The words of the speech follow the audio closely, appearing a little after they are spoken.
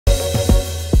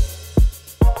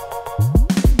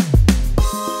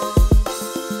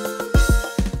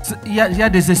il y a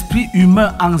des esprits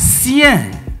humains anciens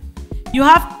You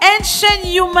have ancient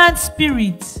human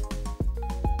spirits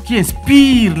qui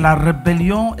inspirent la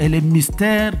rébellion et les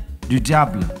mystères du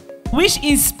diable. which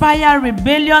inspire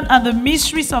rebellion and the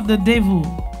mysteries of the devil.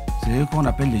 C'est eux qu'on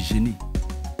appelle les génies.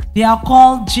 They are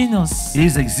called genius.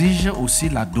 Ils exigent aussi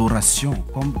l'adoration,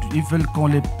 comme ils veulent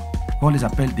qu'on les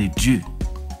appelle des dieux.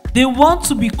 They want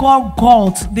to be called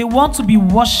gods. They want to be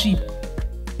worshipped.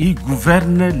 Ils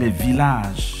gouvernent les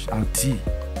villages entiers.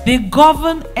 They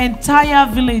govern entire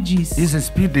villages. Ils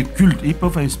inspirent des cultes. Ils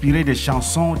peuvent inspirer des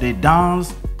chansons, des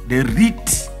danses, des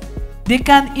rites. They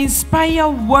can inspire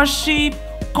worship,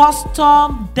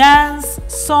 custom, dance,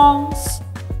 songs.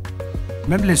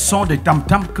 Même les sons des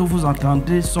tam-tams que vous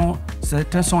entendez,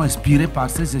 certains sont inspirés par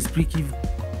ces esprits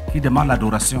qui demandent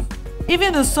l'adoration.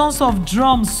 Even the songs of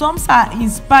drums, some are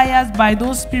inspired by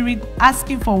those spirits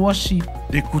asking for worship.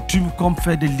 Des coutumes comme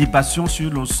faire des libations sur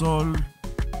le sol.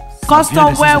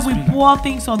 Custom where we pour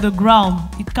things on the ground,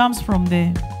 it comes from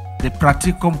there. Des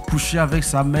pratiques comme coucher avec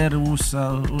sa mère ou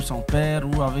son père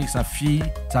ou avec sa fille,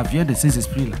 ça vient de ces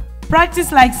esprits-là.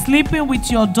 Practice like sleeping with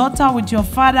your daughter, with your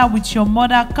father, with your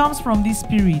mother comes from these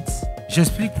spirits.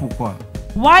 J'explique pourquoi.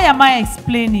 Why am I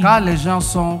explaining? Quand les gens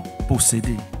sont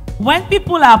possédés, When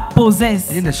people are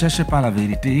possessed, ils ne cherchent pas la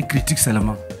vérité, ils critiquent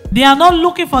seulement. they are not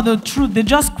looking for the truth, they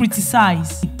just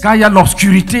criticize. Quand il y a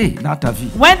l'obscurité dans ta vie,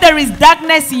 When there is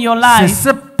darkness in your c'est life, ce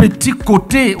petit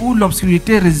côté où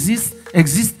l'obscurité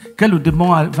existe que le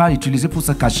démon va utiliser pour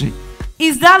se cacher.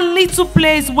 is that little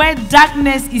place where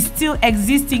darkness is still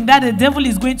existing that the devil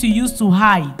is going to use to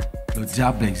hide. Le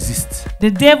diable existe.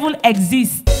 The devil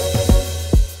exists.